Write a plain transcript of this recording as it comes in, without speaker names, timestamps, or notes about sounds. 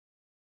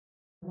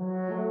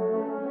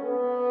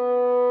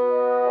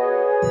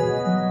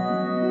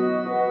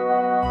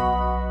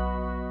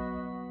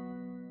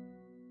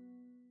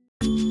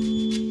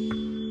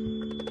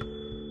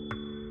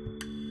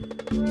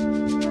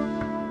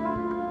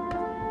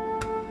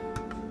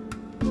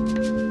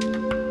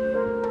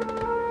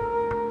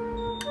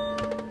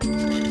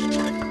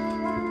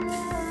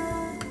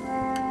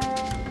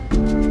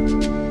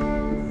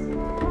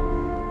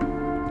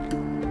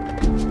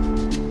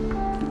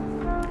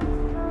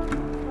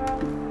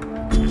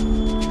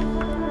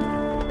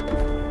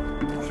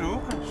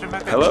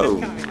Hello,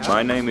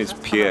 my name is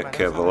Pierre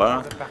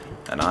Kervella,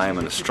 and I am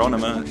an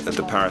astronomer at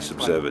the Paris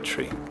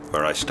Observatory,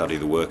 where I study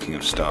the working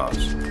of stars.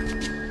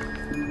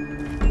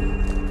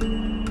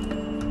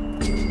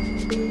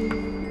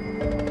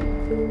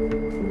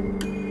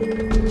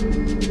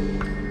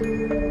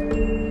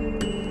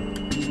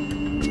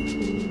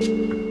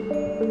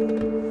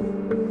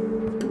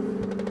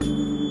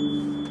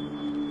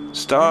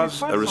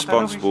 Stars are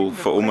responsible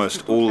for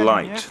almost all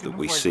light that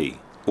we see.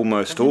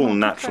 Almost all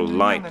natural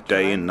light,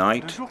 day and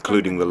night,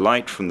 including the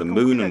light from the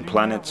moon and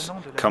planets,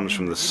 comes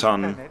from the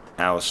sun,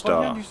 our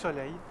star.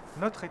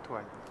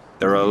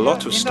 There are a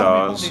lot of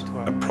stars,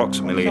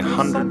 approximately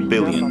 100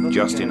 billion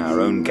just in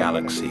our own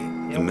galaxy,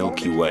 the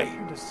Milky Way,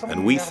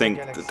 and we think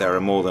that there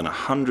are more than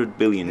 100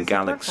 billion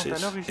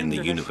galaxies in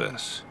the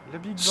universe.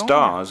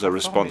 Stars are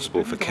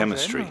responsible for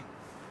chemistry.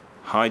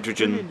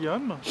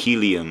 Hydrogen,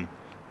 helium,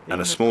 and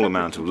a small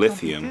amount of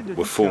lithium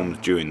were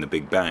formed during the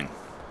Big Bang.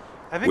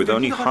 With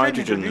only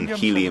hydrogen and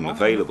helium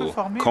available,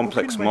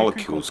 complex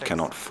molecules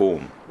cannot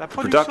form. The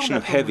production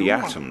of heavy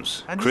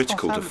atoms,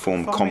 critical to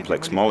form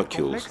complex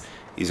molecules,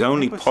 is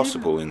only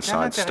possible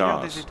inside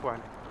stars.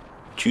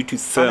 Due to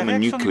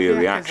thermonuclear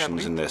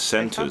reactions in their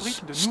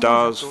centers,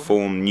 stars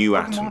form new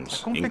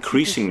atoms,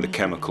 increasing the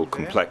chemical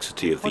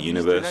complexity of the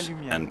universe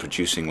and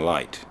producing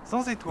light.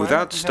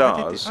 Without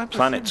stars,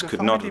 planets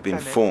could not have been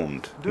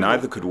formed,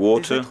 neither could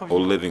water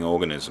or living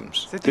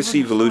organisms. This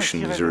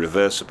evolution is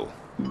irreversible.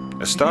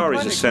 A star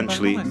is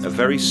essentially a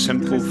very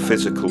simple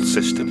physical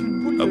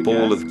system, a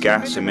ball of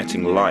gas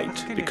emitting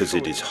light because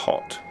it is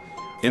hot.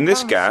 In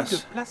this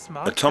gas,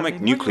 atomic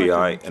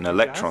nuclei and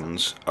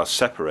electrons are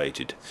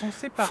separated,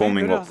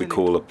 forming what we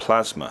call a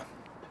plasma.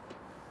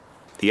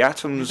 The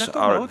atoms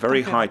are at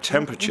very high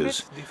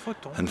temperatures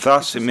and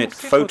thus emit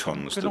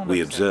photons that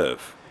we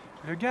observe.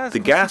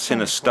 The gas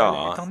in a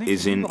star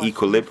is in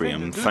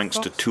equilibrium thanks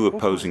to two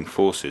opposing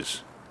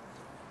forces.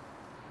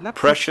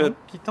 Pressure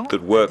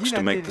that works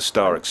to make the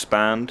star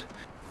expand,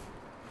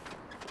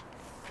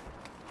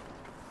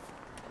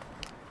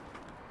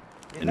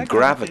 and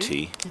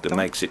gravity that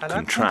makes it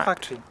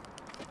contract.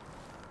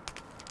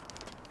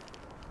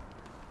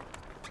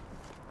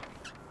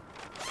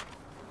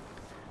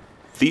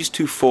 These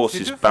two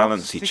forces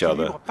balance each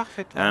other,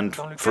 and,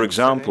 for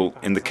example,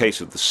 in the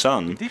case of the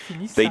Sun,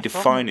 they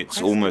define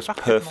its almost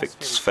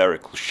perfect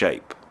spherical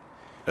shape.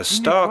 A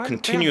star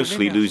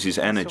continuously loses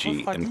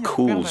energy and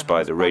cools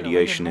by the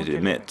radiation it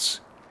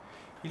emits.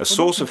 A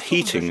source of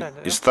heating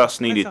is thus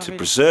needed to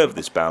preserve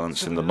this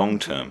balance in the long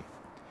term.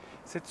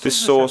 This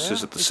source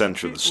is at the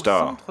center of the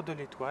star.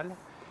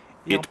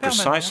 It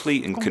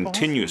precisely and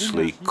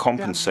continuously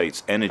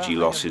compensates energy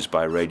losses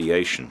by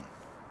radiation.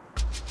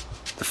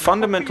 The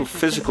fundamental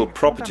physical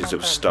properties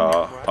of a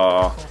star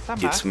are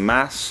its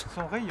mass,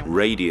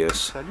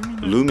 radius,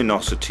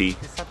 luminosity,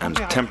 and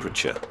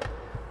temperature.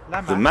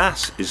 The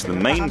mass is the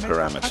main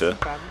parameter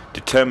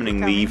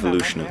determining the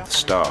evolution of the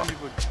star.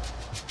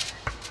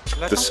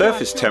 The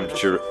surface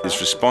temperature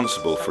is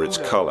responsible for its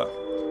color.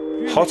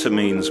 Hotter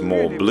means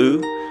more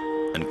blue,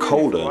 and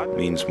colder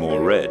means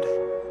more red.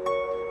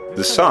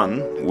 The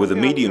Sun, with a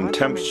medium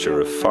temperature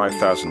of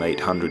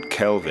 5,800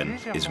 Kelvin,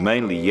 is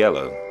mainly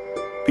yellow.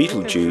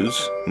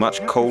 Betelgeuse,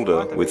 much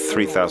colder with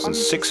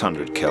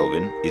 3,600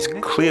 Kelvin, is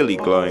clearly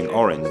glowing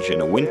orange in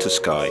a winter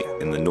sky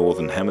in the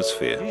northern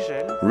hemisphere.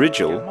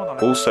 Rigel,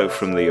 also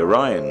from the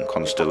Orion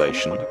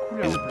constellation,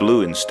 is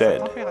blue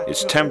instead,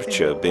 its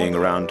temperature being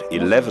around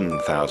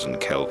 11,000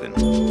 Kelvin.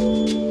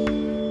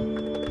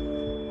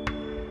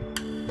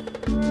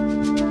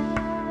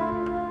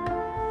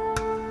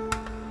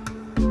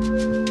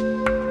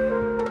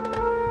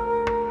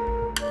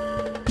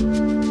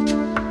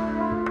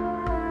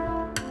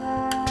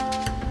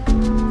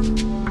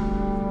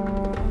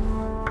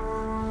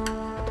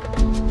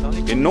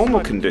 In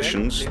normal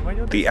conditions,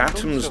 the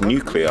atoms'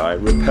 nuclei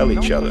repel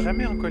each other,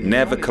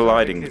 never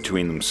colliding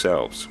between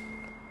themselves.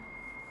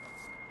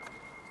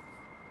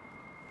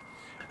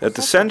 At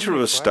the center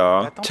of a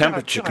star,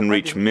 temperature can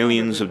reach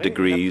millions of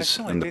degrees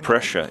and the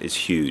pressure is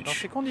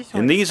huge.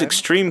 In these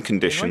extreme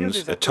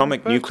conditions,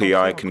 atomic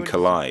nuclei can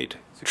collide,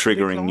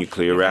 triggering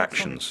nuclear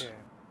reactions.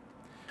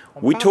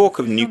 We talk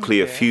of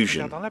nuclear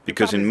fusion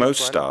because in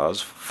most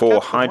stars,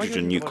 4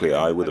 hydrogen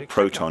nuclei with a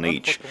proton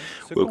each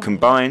will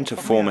combine to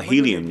form a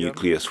helium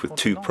nucleus with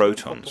 2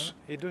 protons.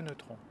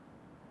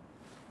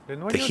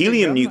 The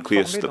helium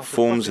nucleus that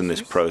forms in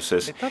this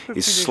process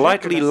is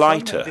slightly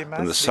lighter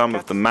than the sum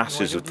of the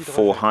masses of the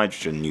 4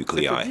 hydrogen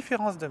nuclei.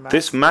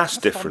 This mass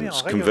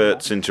difference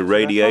converts into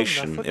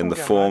radiation in the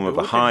form of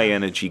a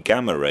high-energy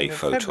gamma-ray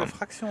photon.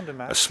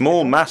 A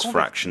small mass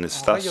fraction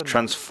is thus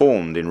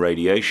transformed in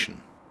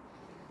radiation.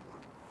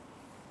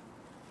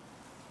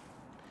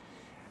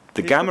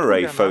 The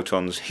gamma-ray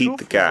photons heat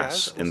the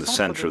gas in the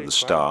center of the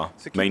star,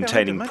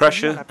 maintaining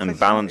pressure and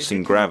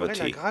balancing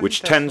gravity,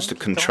 which tends to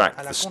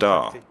contract the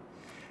star.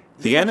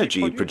 The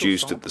energy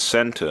produced at the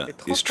center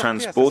is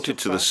transported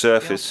to the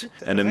surface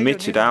and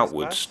emitted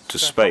outwards to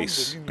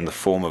space in the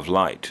form of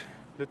light.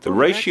 The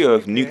ratio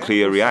of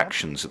nuclear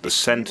reactions at the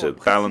center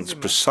balance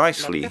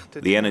precisely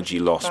the energy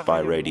lost by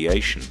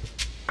radiation.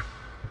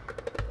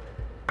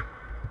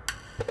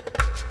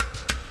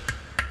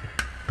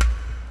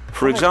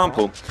 For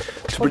example,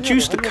 to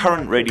produce the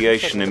current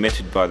radiation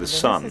emitted by the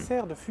Sun,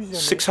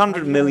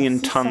 600 million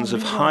tons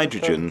of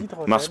hydrogen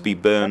must be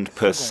burned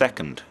per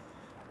second.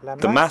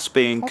 The mass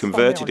being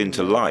converted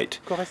into light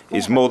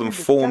is more than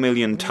 4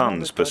 million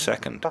tons per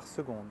second.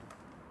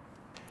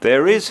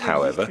 There is,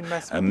 however,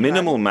 a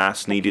minimal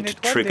mass needed to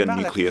trigger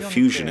nuclear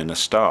fusion in a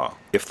star.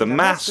 If the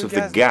mass of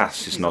the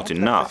gas is not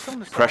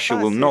enough, pressure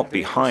will not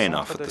be high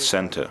enough at the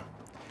center.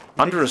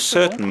 Under a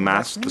certain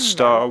mass, the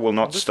star will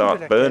not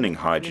start burning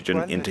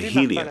hydrogen into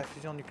helium.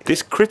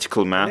 This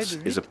critical mass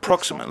is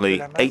approximately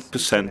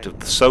 8% of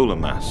the solar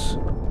mass.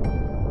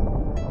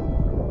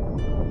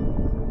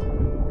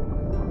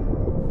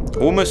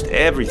 Almost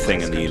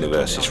everything in the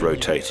universe is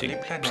rotating: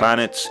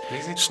 planets,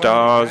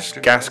 stars,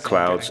 gas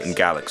clouds, and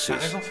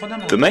galaxies.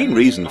 The main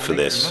reason for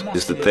this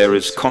is that there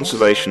is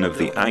conservation of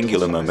the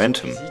angular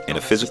momentum in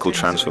a physical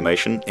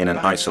transformation in an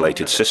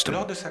isolated system.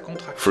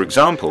 For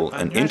example,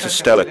 an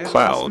interstellar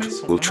cloud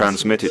will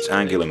transmit its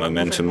angular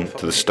momentum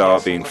to the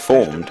star being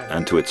formed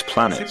and to its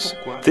planets.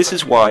 This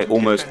is why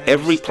almost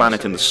every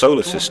planet in the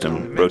solar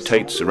system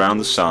rotates around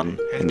the Sun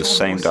in the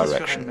same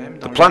direction.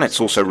 The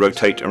planets also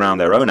rotate around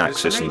their own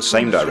axis in the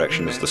same direction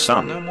as the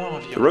Sun.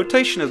 The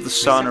rotation of the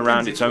Sun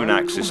around its own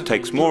axis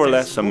takes more or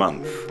less a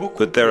month,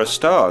 but there are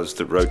stars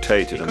that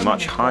rotate at a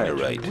much higher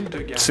rate.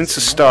 Since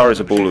a star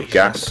is a ball of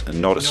gas and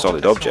not a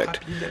solid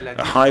object,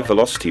 a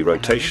high-velocity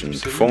rotation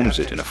deforms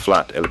it in a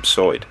flat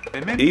ellipsoid.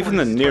 Even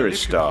the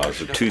nearest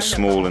stars are too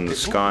small in the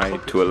sky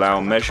to allow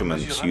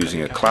measurements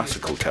using a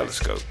classical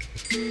telescope.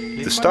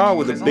 The star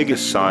with the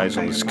biggest size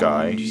on the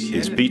sky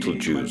is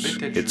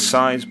Betelgeuse, its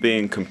size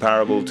being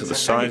comparable to the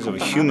size of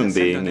a human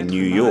being in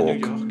New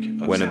York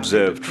when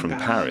observed from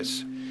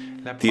Paris.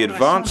 The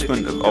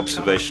advancement of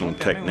observational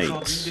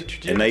techniques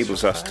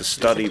enables us to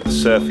study the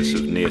surface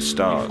of near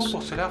stars.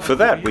 For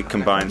that, we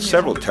combine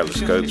several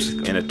telescopes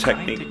in a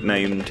technique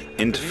named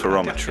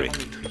interferometry.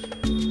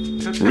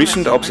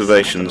 Recent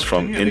observations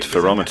from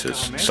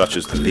interferometers, such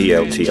as the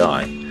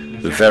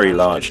VLTI, the Very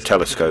Large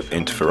Telescope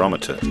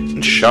Interferometer,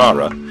 and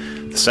SHARA,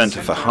 the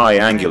Center for High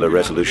Angular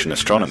Resolution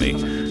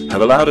Astronomy,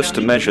 have allowed us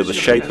to measure the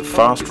shape of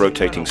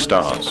fast-rotating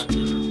stars: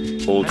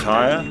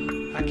 Altair,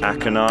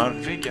 Achernar,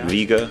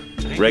 Vega,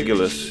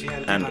 Regulus,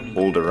 and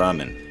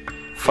Alderaan.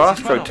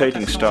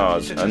 Fast-rotating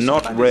stars are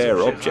not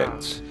rare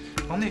objects.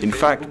 In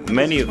fact,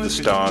 many of the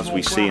stars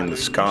we see in the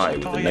sky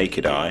with the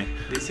naked eye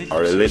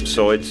are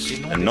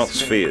ellipsoids and not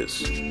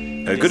spheres.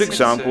 A good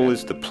example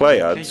is the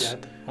Pleiades,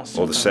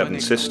 or the Seven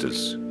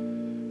Sisters.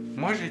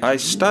 I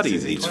study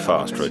these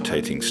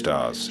fast-rotating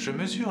stars.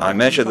 I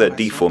measure their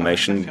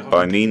deformation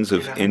by means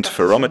of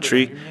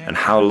interferometry and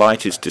how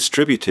light is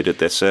distributed at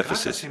their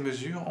surfaces.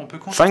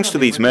 Thanks to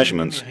these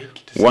measurements,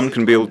 one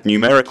can build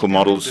numerical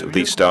models of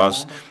these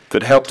stars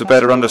that help to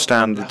better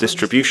understand the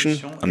distribution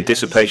and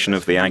dissipation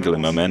of the angular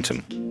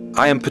momentum.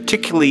 I am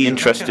particularly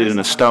interested in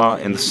a star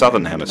in the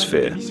southern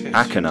hemisphere,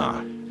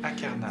 Achernar.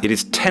 It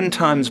is 10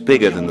 times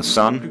bigger than the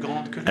Sun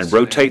and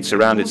rotates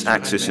around its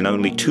axis in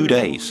only 2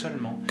 days,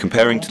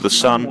 comparing to the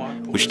Sun,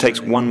 which takes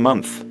 1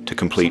 month to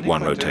complete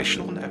one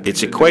rotation.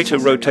 Its equator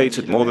rotates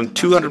at more than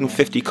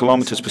 250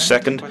 kilometers per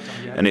second,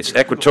 and its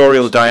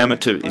equatorial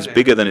diameter is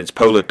bigger than its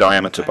polar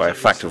diameter by a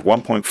factor of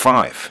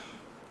 1.5.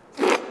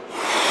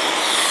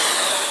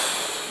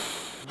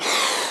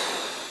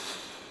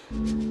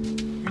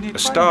 A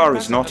star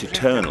is not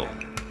eternal.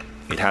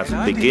 It has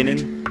a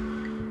beginning,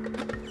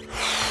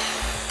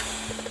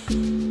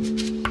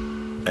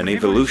 an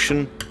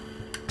evolution,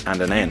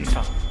 and an end.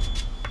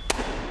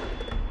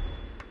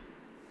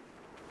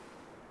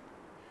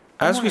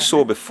 As we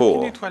saw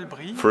before,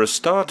 for a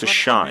star to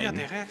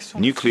shine,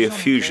 nuclear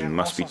fusion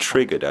must be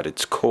triggered at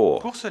its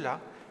core.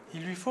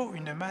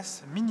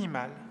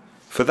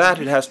 For that,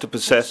 it has to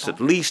possess at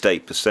least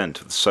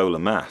 8% of the solar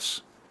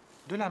mass.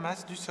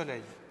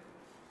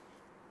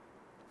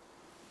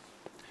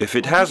 If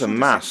it has a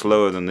mass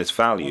lower than this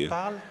value,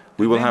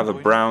 we will have a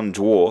brown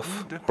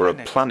dwarf or a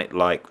planet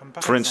like,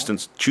 for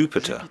instance,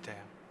 Jupiter.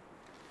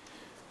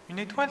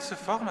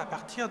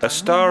 A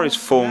star is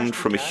formed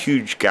from a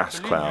huge gas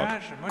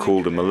cloud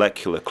called a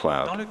molecular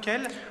cloud,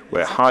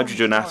 where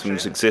hydrogen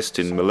atoms exist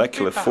in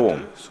molecular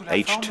form,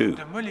 H2.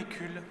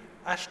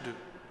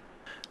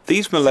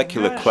 These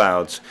molecular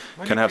clouds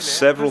can have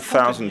several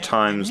thousand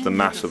times the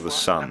mass of the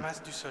Sun.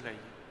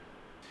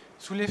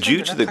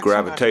 Due to the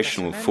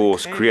gravitational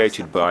force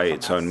created by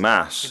its own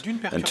mass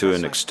and to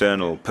an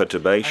external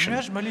perturbation,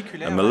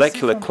 a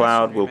molecular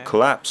cloud will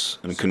collapse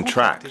and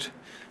contract,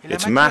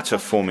 its matter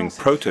forming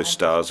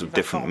protostars of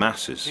different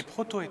masses.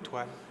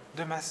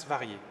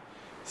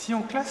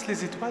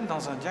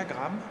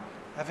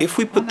 If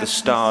we put the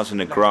stars in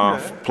a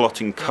graph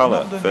plotting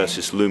color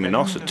versus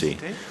luminosity,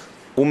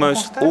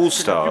 almost all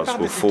stars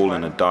will fall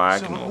in a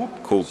diagonal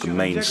called the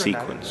main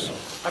sequence.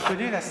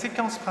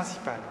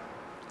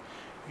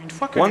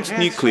 Once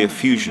nuclear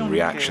fusion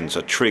reactions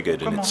are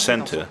triggered in its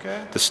center,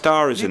 the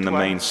star is in the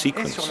main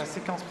sequence.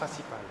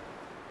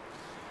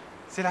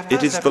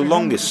 It is the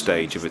longest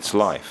stage of its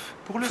life.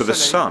 For the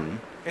Sun,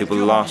 it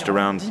will last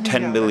around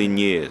 10 million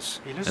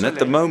years, and at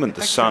the moment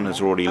the Sun has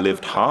already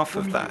lived half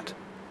of that.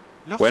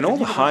 When all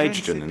the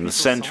hydrogen in the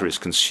center is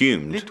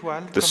consumed,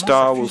 the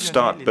star will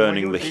start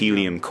burning the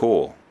helium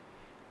core.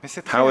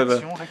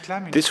 However,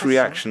 this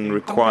reaction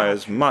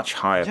requires much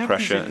higher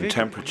pressure and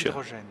temperature.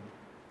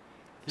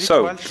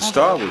 So, the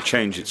star will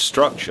change its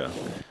structure.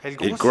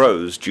 It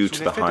grows due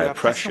to the higher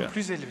pressure.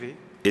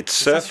 Its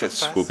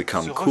surface will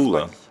become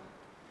cooler,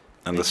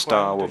 and the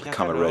star will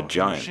become a red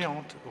giant.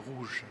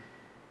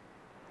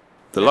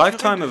 The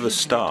lifetime of a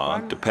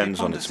star depends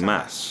on its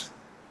mass.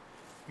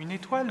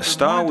 A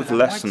star with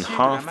less than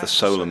half the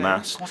solar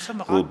mass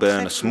will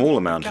burn a small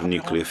amount of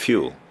nuclear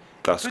fuel,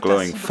 thus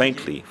glowing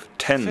faintly for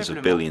tens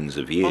of billions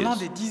of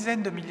years.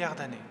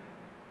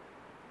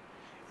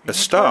 A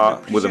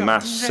star with a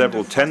mass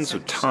several tens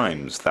of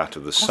times that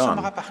of the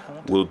Sun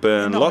will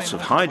burn lots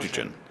of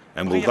hydrogen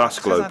and will thus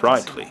glow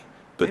brightly,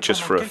 but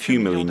just for a few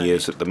million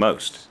years at the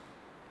most.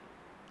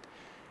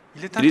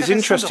 It is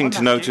interesting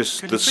to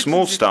notice that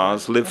small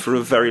stars live for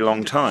a very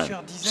long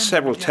time,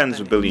 several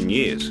tens of billion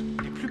years.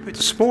 The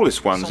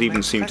smallest ones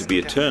even seem to be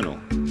eternal.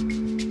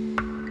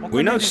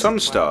 We know some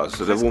stars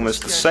that are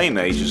almost the same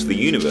age as the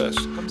universe,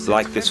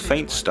 like this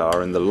faint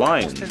star in the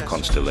Lion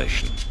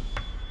constellation.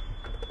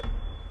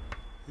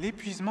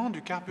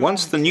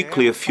 Once the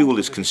nuclear fuel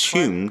is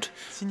consumed,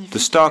 the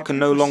star can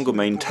no longer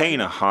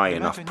maintain a high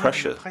enough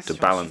pressure to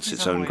balance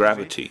its own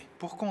gravity.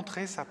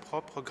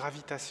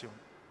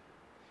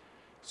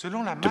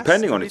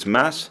 Depending on its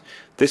mass,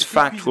 this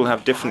fact will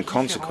have different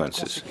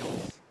consequences.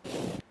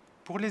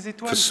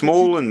 For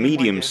small and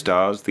medium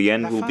stars, the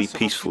end will be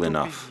peaceful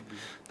enough.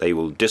 They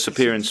will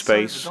disappear in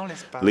space,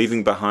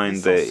 leaving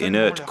behind their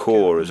inert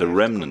core as a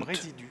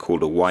remnant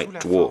called a white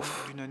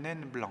dwarf.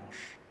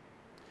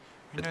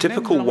 A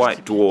typical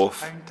white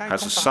dwarf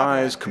has a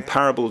size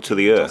comparable to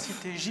the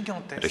Earth,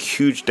 at a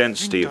huge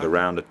density of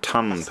around a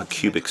ton per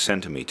cubic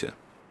centimeter.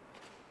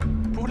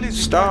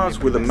 Stars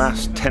with a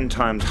mass 10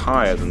 times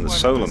higher than the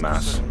solar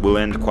mass will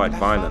end quite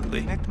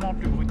violently.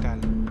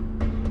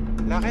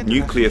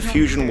 Nuclear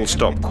fusion will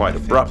stop quite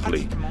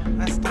abruptly,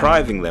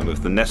 depriving them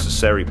of the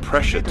necessary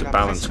pressure to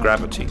balance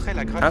gravity.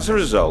 As a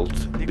result,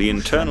 the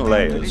internal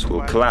layers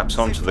will collapse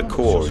onto the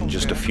core in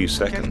just a few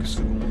seconds.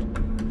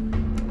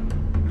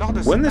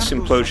 When this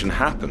implosion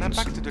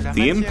happens,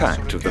 the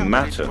impact of the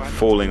matter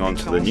falling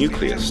onto the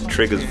nucleus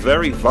triggers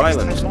very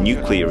violent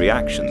nuclear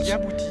reactions,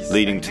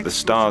 leading to the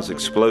star's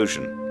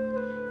explosion.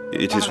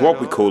 It is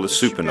what we call a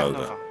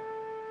supernova.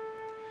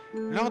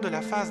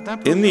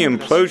 In the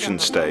implosion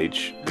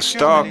stage, the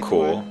star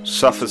core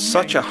suffers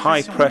such a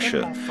high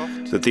pressure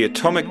that the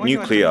atomic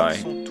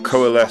nuclei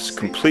coalesce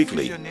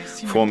completely,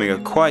 forming a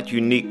quite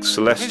unique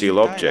celestial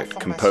object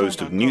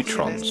composed of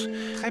neutrons.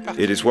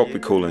 It is what we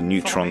call a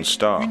neutron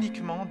star.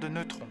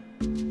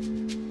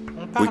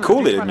 We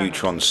call it a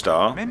neutron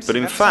star, but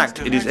in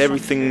fact it is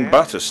everything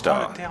but a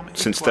star,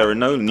 since there are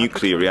no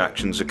nuclear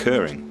reactions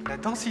occurring.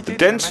 The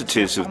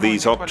densities of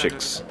these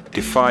objects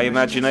defy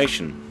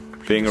imagination,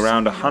 being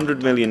around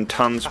 100 million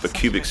tons per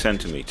cubic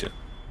centimeter.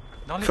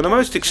 For the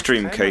most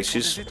extreme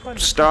cases,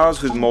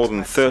 stars with more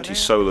than 30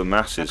 solar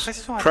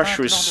masses,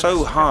 pressure is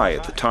so high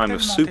at the time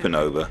of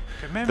supernova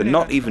that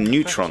not even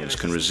neutrons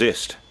can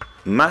resist.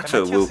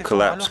 Matter will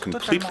collapse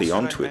completely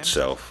onto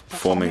itself,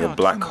 forming a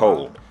black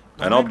hole,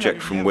 an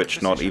object from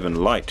which not even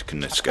light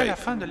can escape.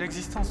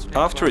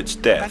 After its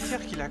death,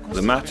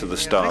 the matter the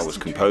star was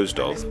composed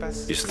of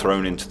is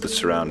thrown into the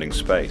surrounding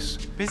space.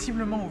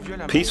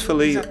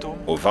 Peacefully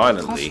or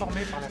violently,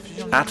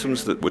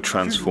 atoms that were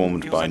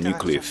transformed by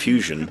nuclear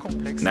fusion,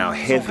 now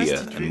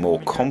heavier and more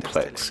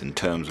complex in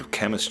terms of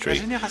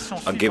chemistry,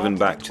 are given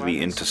back to the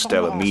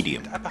interstellar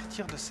medium.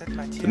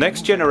 The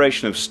next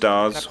generation of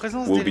stars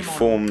will be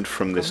formed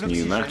from this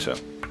new matter.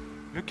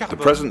 The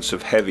presence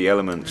of heavy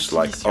elements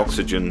like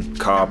oxygen,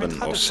 carbon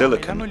or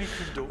silicon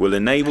will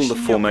enable the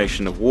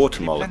formation of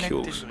water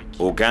molecules,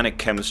 organic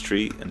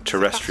chemistry and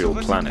terrestrial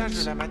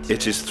planets.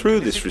 It is through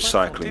this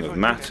recycling of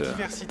matter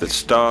that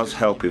stars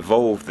help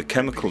evolve the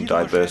chemical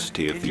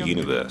diversity of the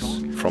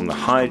universe, from the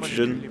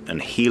hydrogen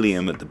and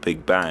helium at the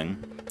Big Bang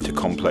to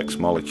complex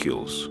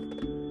molecules.